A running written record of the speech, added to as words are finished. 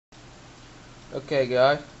Okay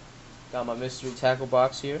guys, got my mystery tackle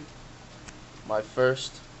box here. My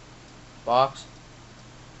first box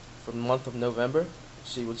for the month of November.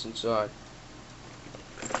 Let's see what's inside.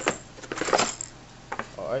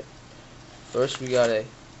 Alright, first we got a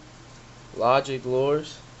Logic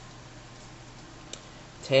Lures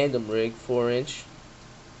tandem rig 4-inch.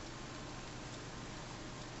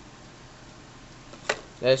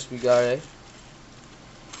 Next we got a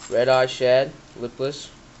Red Eye Shad lipless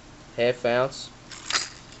 ½ ounce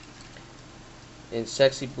in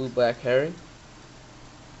Sexy Blue Black Herring.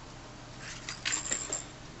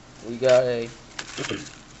 We got a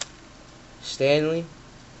Stanley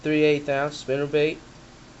 3/8 ounce spinnerbait,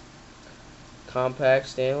 compact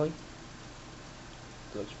Stanley.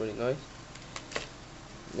 Looks pretty nice.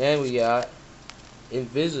 Then we got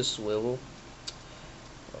Invisiswivel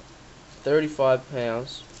 35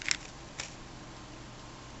 pounds.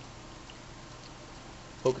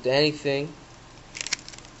 Hook to anything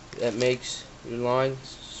that makes your line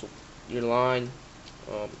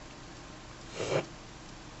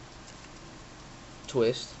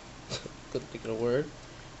twist. Couldn't think of a word.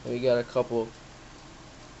 And we got a couple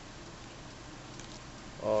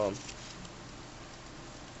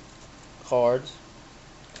cards,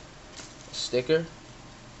 a sticker,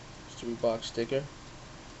 mystery box sticker,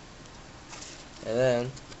 and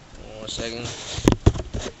then one second,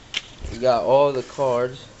 we got all the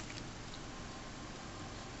cards.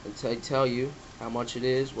 I tell you how much it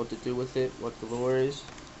is, what to do with it, what the lure is.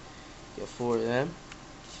 Get 4 of them.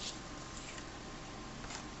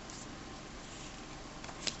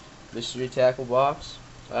 Mystery tackle box.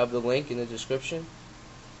 I have the link in the description.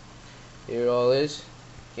 Here it all is.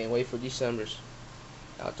 Can't wait for December's.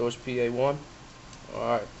 Outdoors PA1.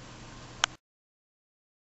 Alright.